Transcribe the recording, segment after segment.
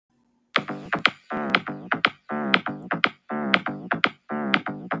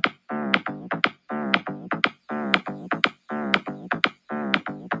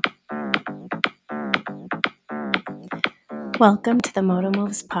Welcome to the Moto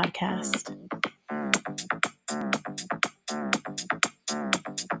Moves podcast.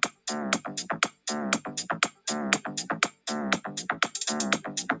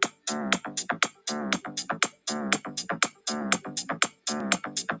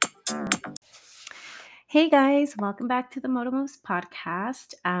 Hey guys, welcome back to the Moto Moves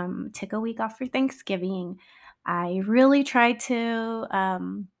podcast. Took a week off for Thanksgiving. I really tried to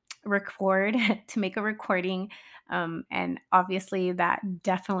record, to make a recording, and obviously that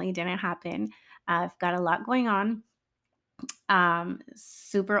definitely didn't happen. I've got a lot going on.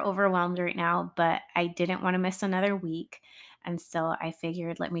 Super overwhelmed right now, but I didn't want to miss another week. And so I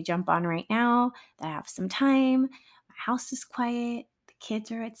figured, let me jump on right now that I have some time. My house is quiet, the kids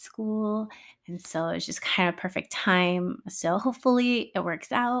are at school. And so it's just kind of perfect time. So hopefully it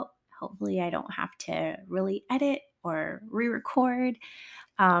works out. Hopefully I don't have to really edit or re record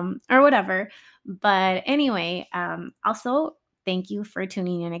or whatever. But anyway, also, thank you for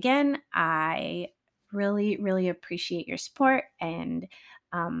tuning in again. I really, really appreciate your support and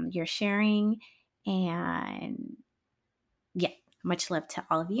your sharing. And yeah, much love to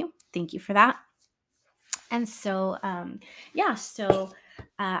all of you. Thank you for that. And so,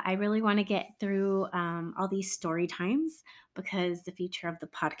 I really want to get through all these story times because the future of the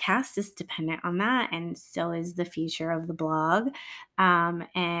podcast is dependent on that. And so is the future of the blog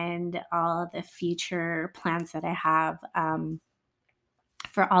and all the future plans that I have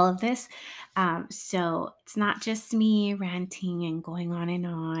for all of this. So it's not just me ranting and going on and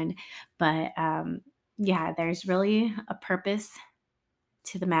on, but there's really a purpose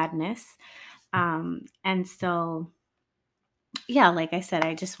to the madness. And so, yeah, like I said,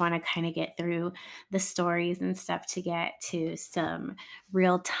 I just want to kind of get through the stories and stuff to get to some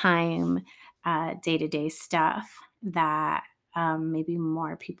real time, day to day stuff that maybe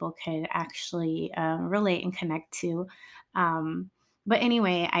more people could actually relate and connect to. Um, but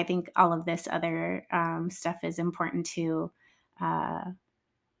anyway, I think all of this other stuff is important too.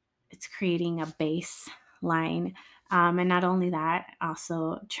 It's creating a baseline. And not only that,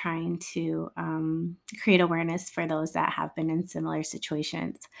 also trying to create awareness for those that have been in similar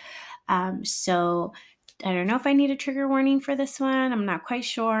situations. So I don't know if I need a trigger warning for this one. I'm not quite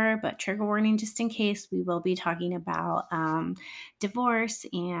sure, but trigger warning just in case. We will be talking about divorce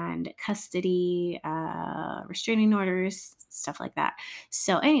and custody, restraining orders, stuff like that.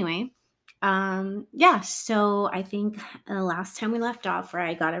 So anyway, so I think the last time we left off where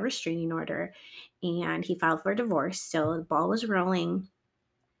I got a restraining order and he filed for divorce. So the ball was rolling.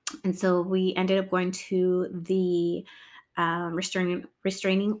 And so we ended up going to the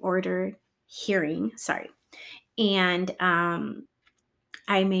restraining order hearing. Sorry. And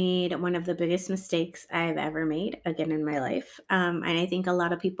I made one of the biggest mistakes I've ever made again in my life. And I think a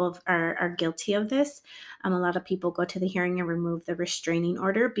lot of people are guilty of this. A lot of people go to the hearing and remove the restraining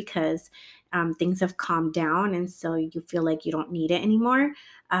order because things have calmed down. And so you feel like you don't need it anymore.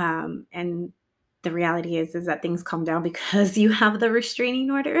 And the reality is that things calm down because you have the restraining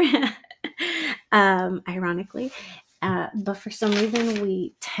order, ironically. But for some reason,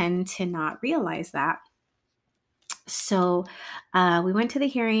 we tend to not realize that. So we went to the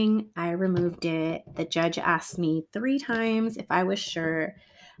hearing. I removed it. The judge asked me 3 times if I was sure.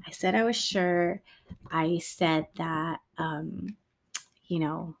 I said I was sure. I said that,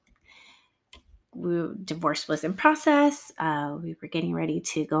 divorce was in process. We were getting ready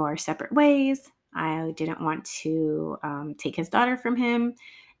to go our separate ways. I didn't want to take his daughter from him.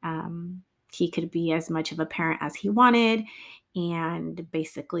 He could be as much of a parent as he wanted. And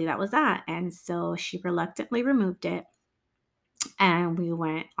basically, that was that. And so she reluctantly removed it. And we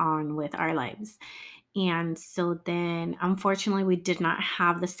went on with our lives. And so then, unfortunately, we did not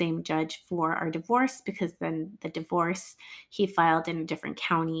have the same judge for our divorce because then the divorce he filed in a different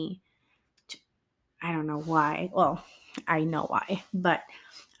county. I don't know why. Well, I know why, but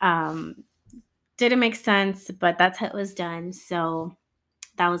didn't make sense. But that's how it was done. So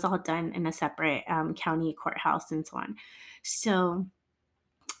that was all done in a separate county courthouse and so on. So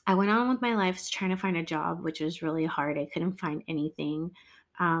I went on with my life trying to find a job, which was really hard. I couldn't find anything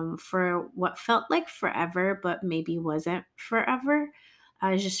for what felt like forever, but maybe wasn't forever.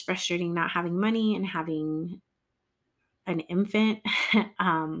 I was just frustrating not having money and having an infant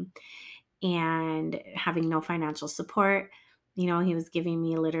and having no financial support. He was giving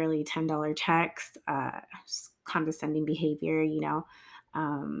me literally $10 checks, condescending behavior,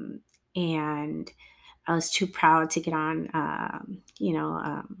 and I was too proud to get on,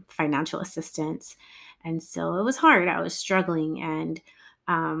 financial assistance. And so it was hard. I was struggling and,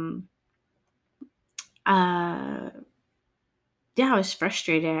 I was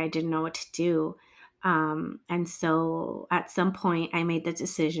frustrated. I didn't know what to do. And so at some point, I made the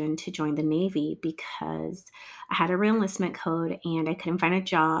decision to join the Navy because I had a reenlistment code and I couldn't find a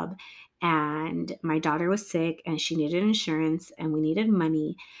job. And my daughter was sick and she needed insurance and we needed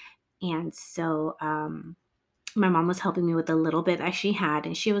money. And so my mom was helping me with the little bit that she had.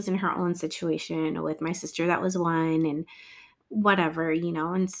 And she was in her own situation with my sister that was one and whatever,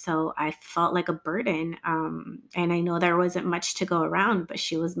 And so I felt like a burden. And I know there wasn't much to go around, but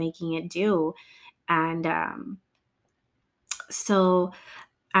she was making it do. And so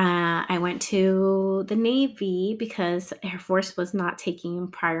I went to the Navy because Air Force was not taking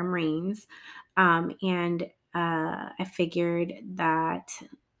prior Marines. And I figured that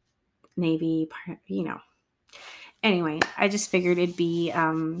Navy, anyway, I just figured it'd be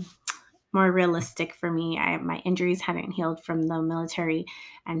more realistic for me. My injuries hadn't healed from the military.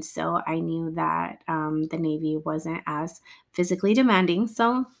 And so I knew that the Navy wasn't as physically demanding.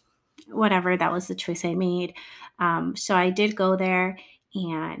 So whatever, that was the choice I made. So I did go there,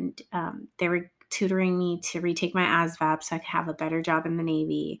 and they were tutoring me to retake my ASVAB so I could have a better job in the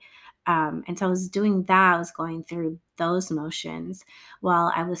Navy. And so I was doing that. I was going through those motions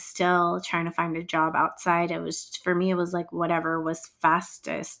while I was still trying to find a job outside. It was, for me, it was like whatever was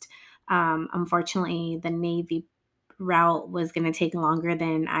fastest. Unfortunately, the Navy route was going to take longer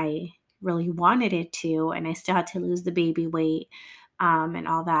than I really wanted it to, and I still had to lose the baby weight and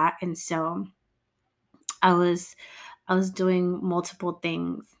all that. And so I was I was doing multiple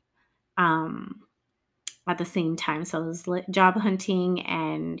things um, at the same time. So I was job hunting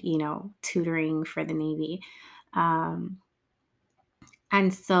and tutoring for the Navy, um,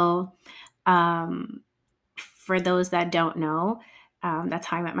 and so um, for those that don't know, that's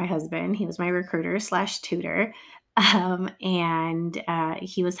how I met my husband. He was my recruiter slash tutor, and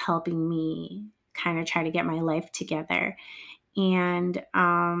he was helping me kind of try to get my life together. And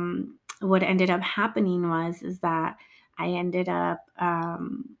what ended up happening is that I ended up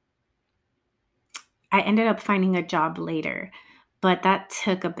I ended up finding a job later, but that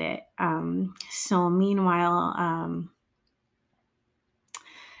took a bit. So meanwhile,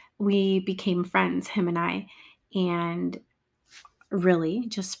 we became friends, him and I, and really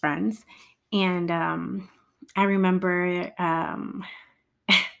just friends. And I remember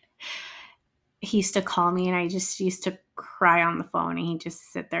he used to call me, and I just used to cry on the phone, and he'd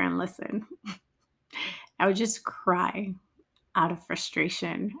just sit there and listen. I would just cry out of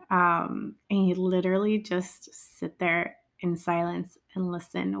frustration. And he'd literally just sit there in silence and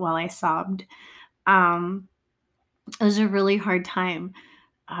listen while I sobbed. Um, it was a really hard time.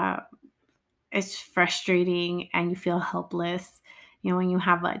 Uh, it's frustrating and you feel helpless. When you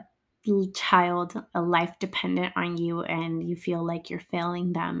have a child, a life dependent on you, and you feel like you're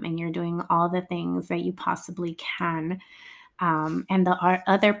failing them and you're doing all the things that you possibly can, and the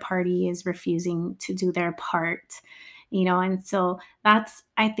other party is refusing to do their part. And so that's,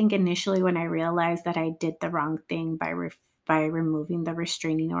 I think, initially when I realized that I did the wrong thing by removing the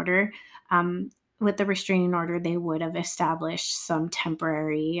restraining order. With the restraining order, they would have established some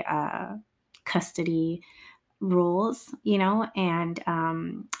temporary custody rules, and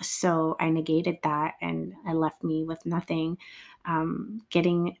so I negated that and I left me with nothing.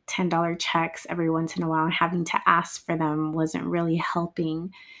 Getting $10 checks every once in a while and having to ask for them wasn't really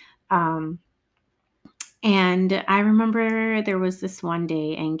helping. Um, and I remember there was this one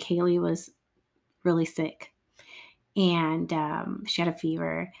day, and Kaylee was really sick, and she had a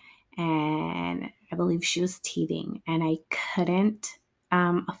fever, and I believe she was teething, and I couldn't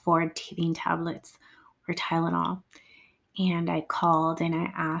afford teething tablets or Tylenol. And I called and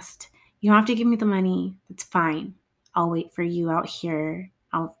I asked, "You don't have to give me the money. It's fine. I'll wait for you out here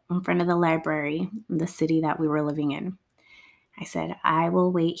out in front of the library in the city that we were living in." I said, "I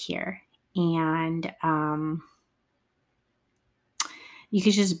will wait here. And you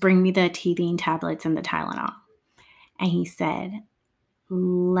could just bring me the teething tablets and the Tylenol." And he said,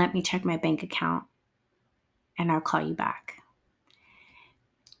 "Let me check my bank account and I'll call you back."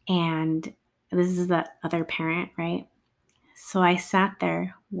 And this is the other parent, right? So I sat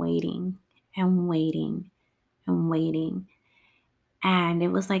there waiting and waiting and waiting. And it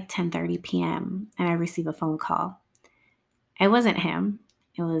was like 10:30 p.m. and I received a phone call. It wasn't him.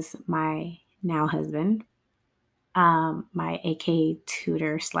 It was my now husband, my AK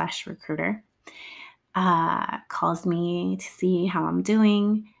tutor slash recruiter, calls me to see how I'm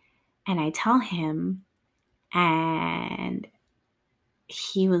doing. And I tell him, and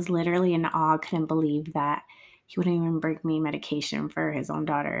he was literally in awe, couldn't believe that he wouldn't even bring me medication for his own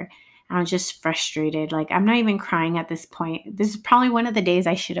daughter. I was just frustrated. Like, I'm not even crying at this point. This is probably one of the days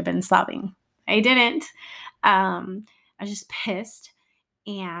I should have been sobbing. I didn't. I was just pissed.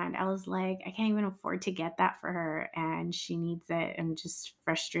 And I was like, I can't even afford to get that for her. And she needs it. I'm just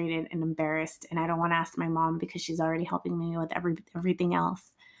frustrated and embarrassed. And I don't want to ask my mom because she's already helping me with everything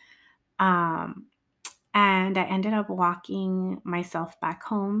else. Um, and I ended up walking myself back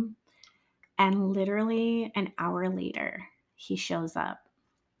home. And literally an hour later, he shows up,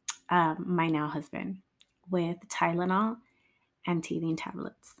 my now husband, with Tylenol and teething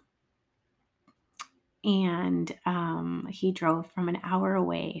tablets. And he drove from an hour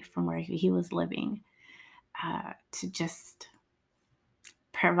away from where he was living to just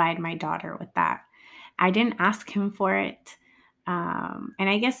provide my daughter with that. I didn't ask him for it. And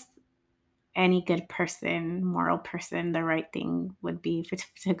I guess any good person, moral person, the right thing would be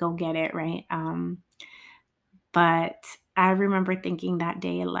to go get it, right? But I remember thinking that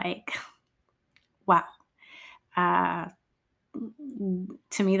day, like, wow, uh,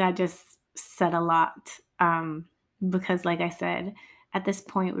 to me, that just said a lot. Because, like I said, at this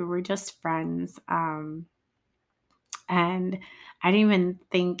point, we were just friends. And I didn't even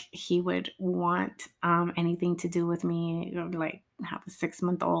think he would want anything to do with me. Like, have a 6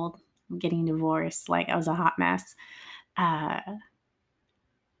 month old, getting divorced. Like, I was a hot mess. Uh,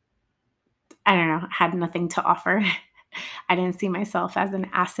 I don't know, had nothing to offer. I didn't see myself as an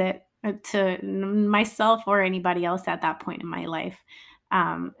asset to myself or anybody else at that point in my life.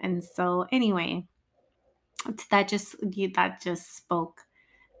 And so, anyway, that just spoke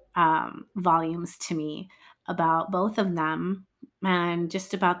volumes to me about both of them and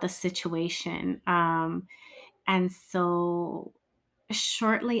just about the situation. And so,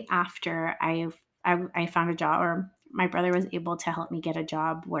 shortly after I found a job, or my brother was able to help me get a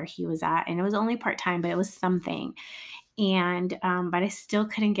job where he was at, and it was only part time, but it was something. And but I still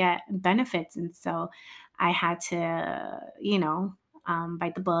couldn't get benefits, and so I had to,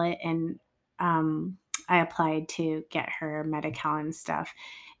 bite the bullet, and I applied to get her Medi-Cal and stuff.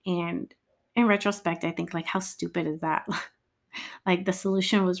 And in retrospect, I think, like, how stupid is that? Like, the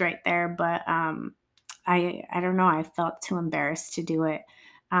solution was right there, but I don't know. I felt too embarrassed to do it.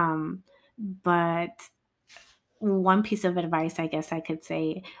 Um, but one piece of advice, I guess I could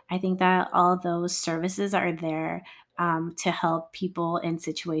say, I think that all those services are there to help people in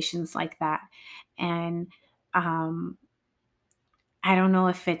situations like that. And um, I don't know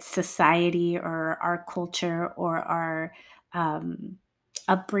if it's society or our culture or our um,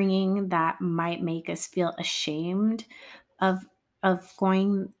 upbringing that might make us feel ashamed of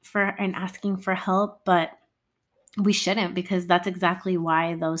going for and asking for help, but we shouldn't, because that's exactly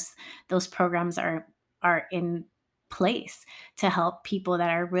why those programs are in place, to help people that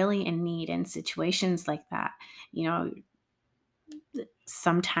are really in need in situations like that. You know,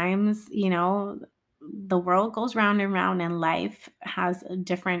 sometimes, the world goes round and round, and life has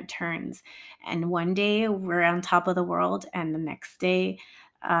different turns. And one day we're on top of the world, and the next day,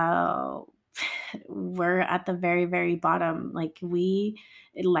 uh, we're at the very, very bottom. Like,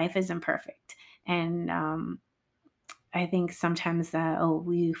 life isn't perfect. And I think sometimes that,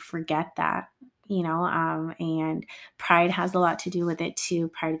 we forget that, and pride has a lot to do with it too.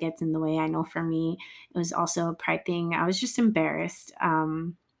 Pride gets in the way. I know for me, it was also a pride thing. I was just embarrassed.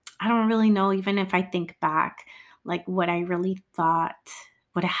 I don't really know, even if I think back, like, what I really thought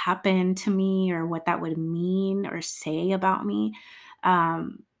would happen to me, or what that would mean or say about me.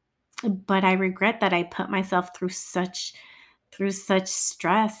 Um, but I regret that I put myself through such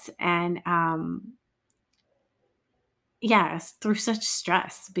stress, and yes, through such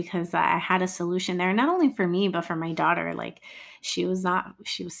stress, because I had a solution there, not only for me, but for my daughter. Like, she was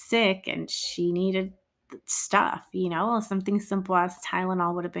sick and she needed stuff, something simple as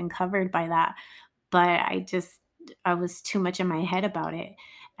Tylenol would have been covered by that. But I was too much in my head about it.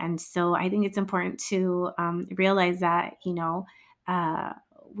 And so I think it's important to realize that, uh,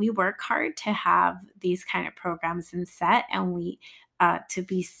 we work hard to have these kind of programs and set, and to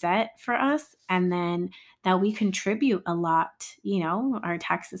be set for us, and then that we contribute a lot, our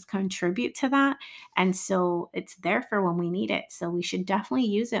taxes contribute to that. And so it's there for when we need it. So we should definitely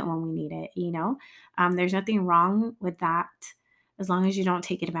use it when we need it. There's nothing wrong with that, as long as you don't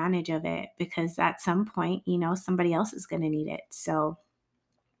take advantage of it, because at some point, somebody else is going to need it. So,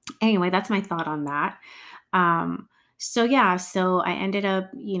 anyway, that's my thought on that. Um, so, yeah, so I ended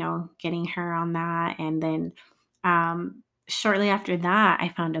up, getting her on that. And then shortly after that, I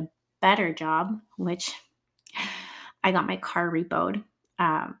found a better job, which I got my car repoed.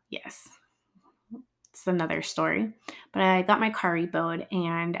 Yes, it's another story. But I got my car repoed,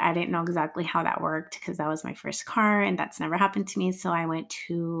 and I didn't know exactly how that worked, because that was my first car and that's never happened to me. So I went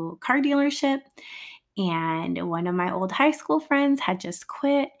to a car dealership, and one of my old high school friends had just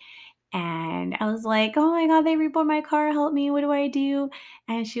quit, And I was like, "Oh my god, they repoed my car, help me, what do I do?"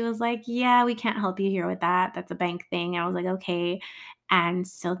 And she was like, "Yeah, we can't help you here with that. That's a bank thing." I was like, "Okay." And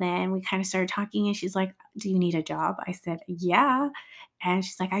so then we kind of started talking, and she's like, "Do you need a job?" I said, "Yeah." And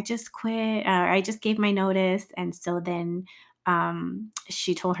she's like, "I just quit. I just gave my notice." And so then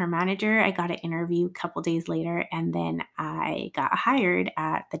she told her manager. I got an interview a couple days later, and then I got hired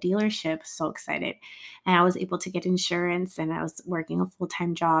at the dealership. So excited. And I was able to get insurance, and I was working a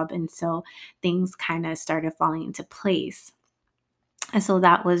full-time job. And so things kind of started falling into place. And so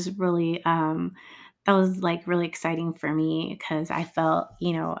that was like really exciting for me because I felt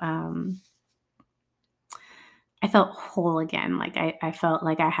whole again. Like I felt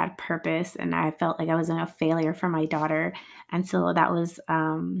like I had purpose, and I felt like I wasn't a failure for my daughter. And so that was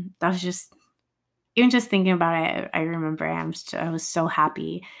just, even just thinking about it, I remember I was so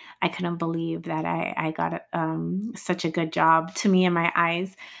happy. I couldn't believe that I got such a good job to me in my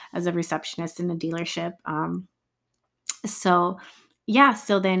eyes as a receptionist in a dealership. So yeah,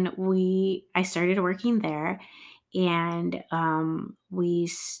 so then I started working there, and we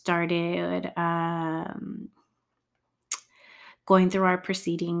started going through our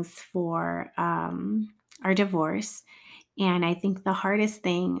proceedings for our divorce. And I think the hardest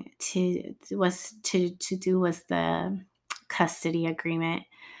thing to do was the custody agreement.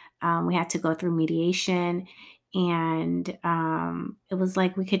 We had to go through mediation, and it was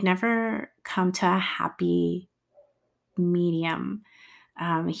like we could never come to a happy medium.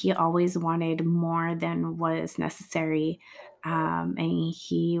 He always wanted more than was necessary. And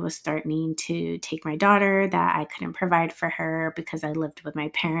he was threatening to take my daughter that I couldn't provide for her because I lived with my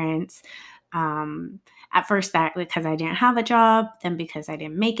parents. Um, at first, that because I didn't have a job, then because I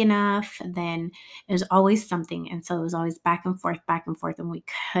didn't make enough, then it was always something. And so it was always back and forth, and we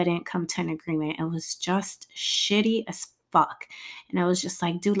couldn't come to an agreement. It was just shitty as fuck. And I was just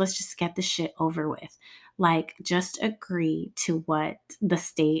like, dude, let's just get this shit over with. Like, just agree to what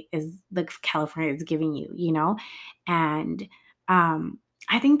the California is giving you, you know? And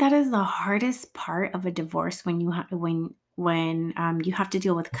I think that is the hardest part of a divorce when you have to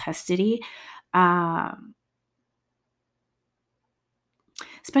deal with custody, um,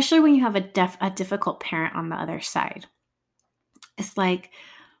 especially when you have a difficult parent on the other side. It's like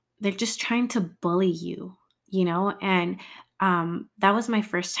they're just trying to bully you, you know? And that was my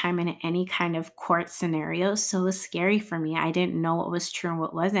first time in any kind of court scenario. So it was scary for me. I didn't know what was true and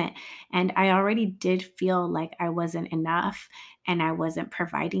what wasn't. And I already did feel like I wasn't enough and I wasn't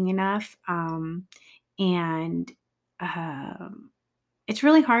providing enough. And um, it's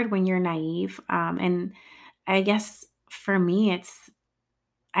really hard when you're naive. And I guess for me,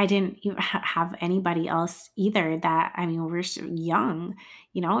 I didn't even have anybody else either. That I mean, we're so young,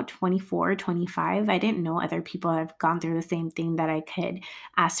 24, 25. I didn't know other people have gone through the same thing that I could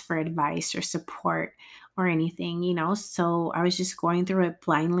ask for advice or support or anything, So I was just going through it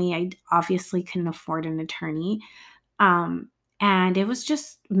blindly. I obviously couldn't afford an attorney. Um, and it was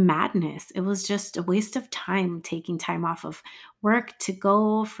just madness. It was just a waste of time taking time off of work to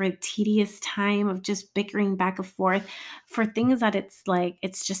go for a tedious time of just bickering back and forth for things that it's like,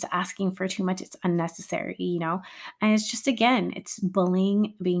 it's just asking for too much. It's unnecessary. And it's just, again, it's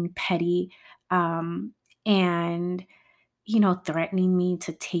bullying, being petty, um, and, threatening me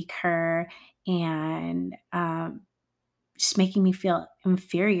to take her, and just making me feel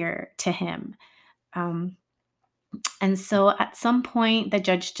inferior to him. Um, and so at some point, the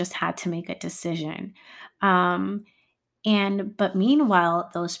judge just had to make a decision. Um, but meanwhile,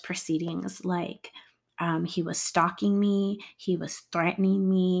 those proceedings, like, he was stalking me, he was threatening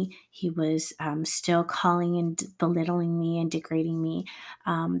me, he was still calling and belittling me and degrading me.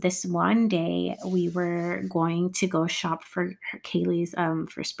 This one day, we were going to go shop for Kaylee's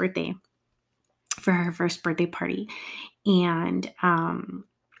first birthday, for her first birthday party. And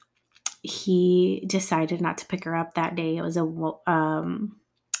he decided not to pick her up that day. It was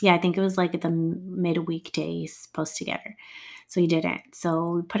yeah, I think it was like the midweek day he's supposed to get her. So he didn't.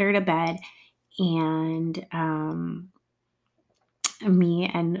 So we put her to bed, and me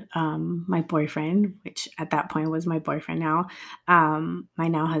and my boyfriend, which at that point was my boyfriend now, my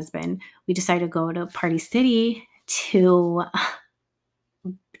now husband, we decided to go to Party City to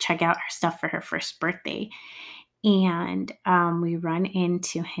check out her stuff for her first birthday. And we run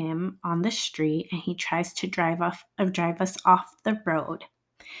into him on the street, and he tries to drive us off the road.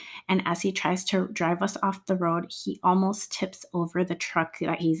 And as he tries to drive us off the road, he almost tips over the truck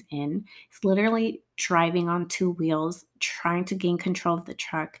that he's in. He's literally driving on two wheels, trying to gain control of the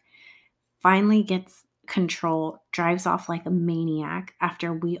truck. Finally gets control, drives off like a maniac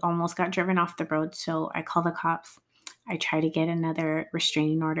after we almost got driven off the road. So I call the cops. I tried to get another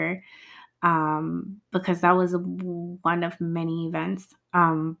restraining order, because that was one of many events.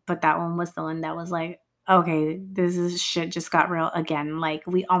 But that one was the one that was like, okay, this is shit just got real again. Like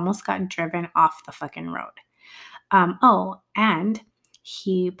we almost got driven off the fucking road. Oh, and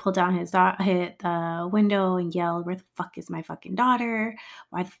he pulled down hit the window and yelled, "Where the fuck is my fucking daughter?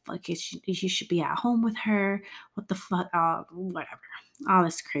 Why the fuck is she? You should be at home with her. What the fuck? Whatever. All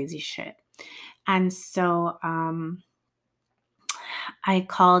this crazy shit." And so, I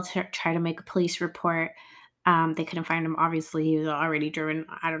called to try to make a police report. They couldn't find him. Obviously, he was already driven,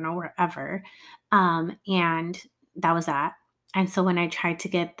 I don't know, wherever. And that was that. And so when I tried to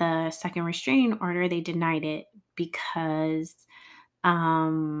get the second restraining order, they denied it because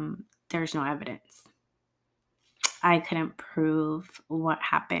there's no evidence. I couldn't prove what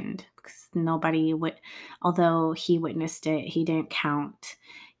happened because nobody would, although he witnessed it, he didn't count.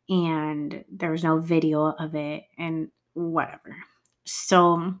 And there was no video of it and whatever.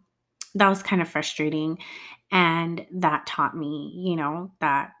 So that was kind of frustrating. And that taught me,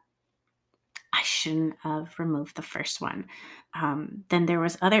 that I shouldn't have removed the first one. Then there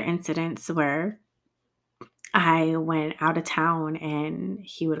was other incidents where I went out of town and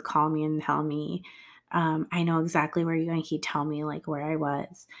he would call me and tell me, I know exactly where you're going. He'd tell me like where I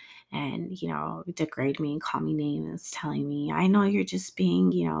was and, degrade me and call me names, telling me, I know you're just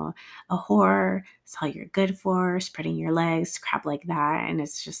being, a whore. It's all you're good for, spreading your legs, crap like that. And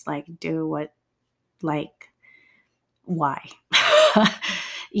it's just like, dude, what, like, why?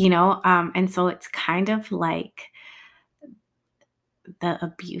 And so it's kind of like the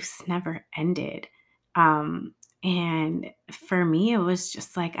abuse never ended. And for me, it was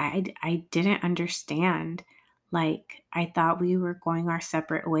just like I didn't understand. Like I thought we were going our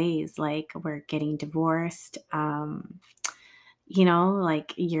separate ways. Like we're getting divorced.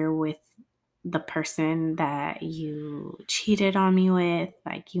 Like you're with the person that you cheated on me with.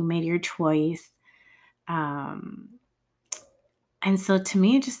 Like you made your choice. Um, and so to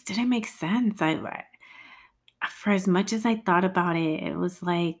me, it just didn't make sense. For as much as I thought about it, it was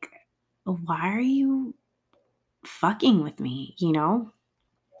like, why are you fucking with me,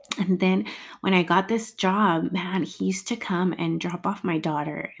 And then when I got this job, man, he used to come and drop off my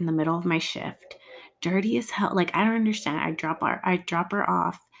daughter in the middle of my shift. Dirty as hell. Like I don't understand. I drop her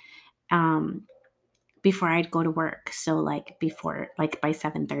off before I'd go to work. So like by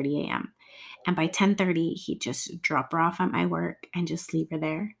 7:30 a.m. And by 10:30, he'd just drop her off at my work and just leave her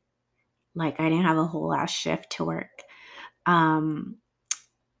there. Like I didn't have a whole ass shift to work. Um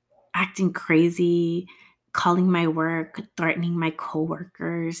Acting crazy, calling my work, threatening my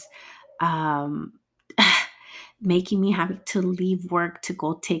coworkers, um, making me have to leave work to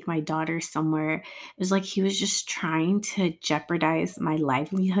go take my daughter somewhere. It was like he was just trying to jeopardize my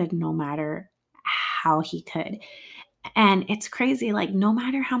livelihood no matter how he could. And it's crazy, like no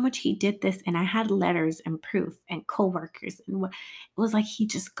matter how much he did this, and I had letters and proof and coworkers, and what it was like he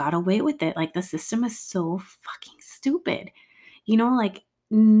just got away with it. Like the system is so fucking stupid. Like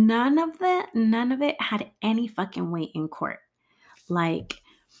none of it had any fucking weight in court. Like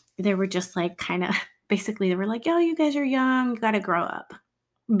they were just like kind of basically they were like, "Yo, you guys are young, you got to grow up."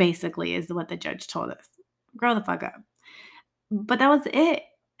 Basically is what the judge told us. Grow the fuck up. But that was it.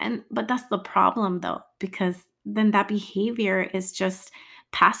 But that's the problem though because then that behavior is just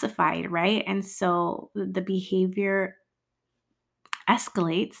pacified, right? And so the behavior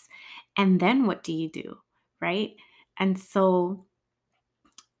escalates and then what do you do, right? And so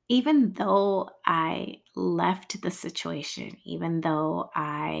even though I left the situation, even though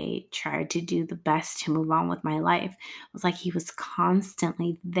I tried to do the best to move on with my life, it was like he was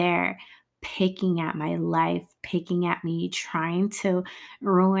constantly there, picking at my life, picking at me, trying to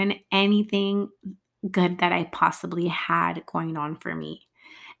ruin anything good that I possibly had going on for me.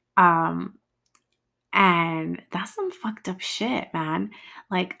 Um, and that's some fucked up shit, man.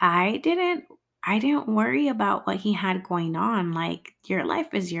 Like I didn't worry about what he had going on. Like your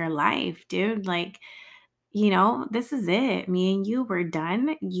life is your life, dude. Like, this is it. Me and you were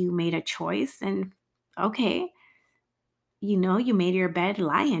done. You made a choice and okay, you made your bed,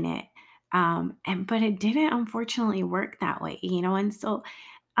 lie in it. And but it didn't unfortunately work that way, and so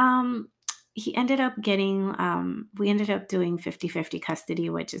um he ended up getting we ended up doing 50-50 custody,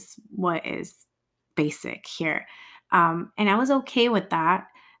 which is what is basic here. And I was okay with that.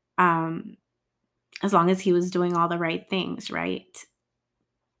 Um as long as he was doing all the right things, right?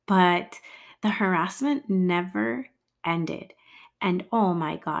 But the harassment never ended. And oh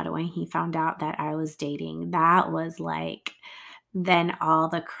my God, when he found out that I was dating, that was like then all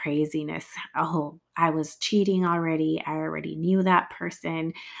the craziness. Oh, I was cheating already. I already knew that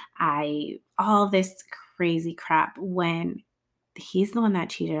person. All this crazy crap when he's the one that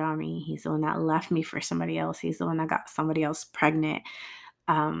cheated on me. He's the one that left me for somebody else. He's the one that got somebody else pregnant.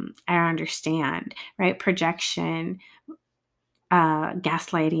 I don't understand, right? Projection,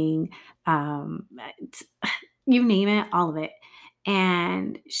 gaslighting, it's- you name it, all of it.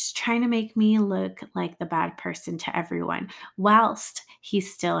 And she's trying to make me look like the bad person to everyone, whilst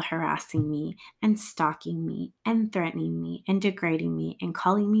he's still harassing me and stalking me and threatening me and degrading me and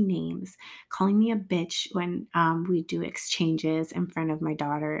calling me names, calling me a bitch when we do exchanges in front of my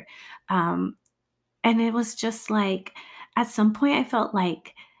daughter. Um, and it was just like, at some point,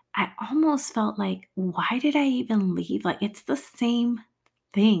 I almost felt like, why did I even leave? Like, it's the same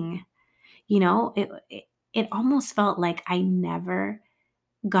thing, you know? It almost felt like I never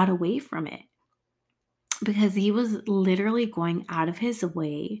got away from it because he was literally going out of his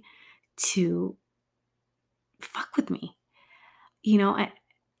way to fuck with me, you know?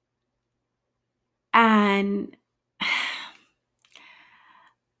 And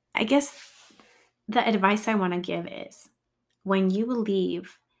I guess the advice I want to give is when you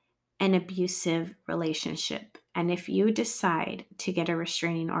leave an abusive relationship. And if you decide to get a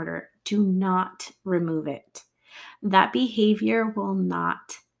restraining order, do not remove it. That behavior will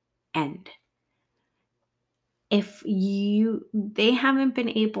not end. If they haven't been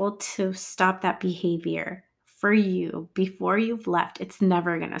able to stop that behavior for you before you've left, it's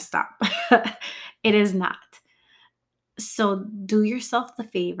never going to stop. It is not. So do yourself the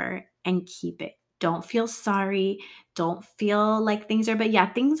favor and keep it. Don't feel sorry. Don't feel like things are, but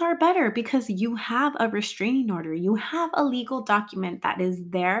yeah, things are better because you have a restraining order. You have a legal document that is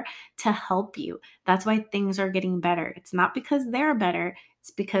there to help you. That's why things are getting better. It's not because they're better, it's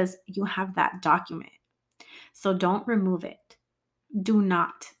because you have that document. So don't remove it. Do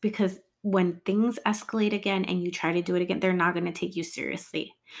not, because when things escalate again and you try to do it again, they're not going to take you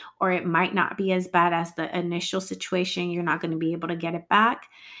seriously. Or it might not be as bad as the initial situation. You're not going to be able to get it back,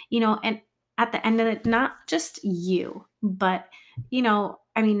 and at the end of it, not just you, but,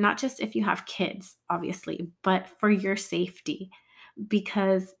 I mean, not just if you have kids, obviously, but for your safety,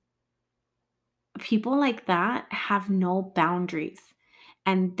 because people like that have no boundaries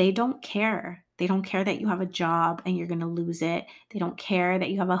and they don't care. They don't care that you have a job and you're going to lose it. They don't care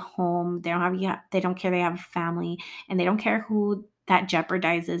that you have a home. They don't care they have a family, and they don't care who that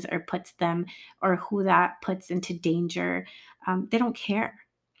jeopardizes or puts them, or who that puts into danger. They don't care.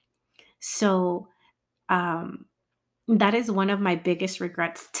 So um, that is one of my biggest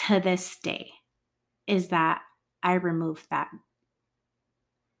regrets to this day, is that I removed that,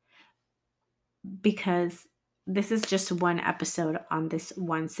 because this is just one episode on this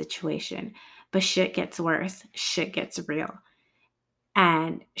one situation, but shit gets worse, shit gets real,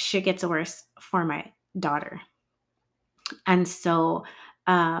 and shit gets worse for my daughter. And so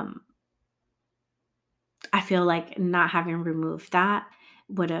um, I feel like not having removed that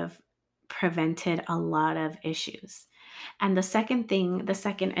would have prevented a lot of issues. And the second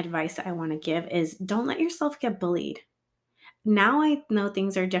advice I want to give is, don't let yourself get bullied. Now I know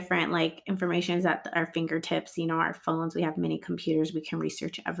things are different. Like, information is at our fingertips, our phones, we have many computers, we can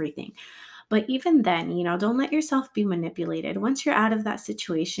research everything. But even then, don't let yourself be manipulated. Once you're out of that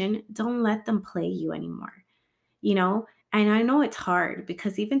situation, don't let them play you anymore, you know? And I know it's hard,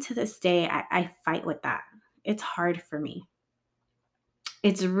 because even to this day, I fight with that. It's hard for me.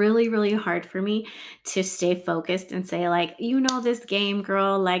 It's really, really hard for me to stay focused and say, like, this game,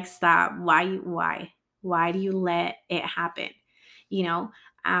 girl, like, stop. Why do you let it happen? You know?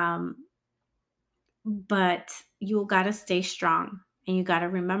 Um, but you gotta stay strong, and you gotta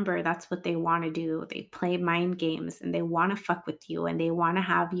remember that's what they want to do. They play mind games and they want to fuck with you and they want to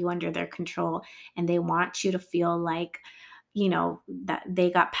have you under their control, and they want you to feel like, that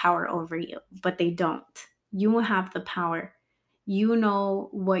they got power over you, but they don't. You have the power. You know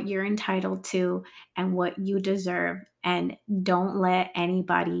what you're entitled to and what you deserve. And don't let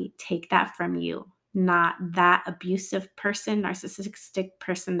anybody take that from you. Not that abusive person, narcissistic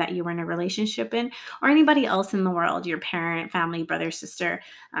person that you were in a relationship in, or anybody else in the world, your parent, family, brother, sister.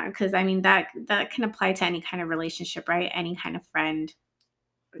 Because I mean, that can apply to any kind of relationship, right? Any kind of friend,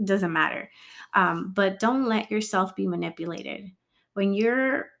 doesn't matter. But don't let yourself be manipulated. When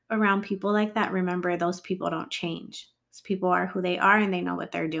you're around people like that, remember, those people don't change. Those people are who they are and they know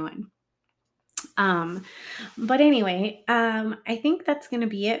what they're doing. Um, but anyway, I think that's going to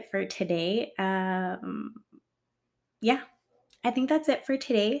be it for today. Yeah, I think that's it for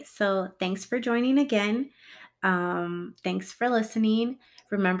today. So thanks for joining again. Thanks for listening.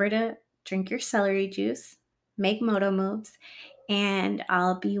 Remember to drink your celery juice, make moto moves, and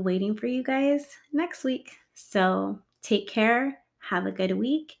I'll be waiting for you guys next week. So take care, have a good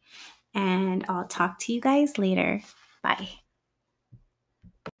week, and I'll talk to you guys later. Bye.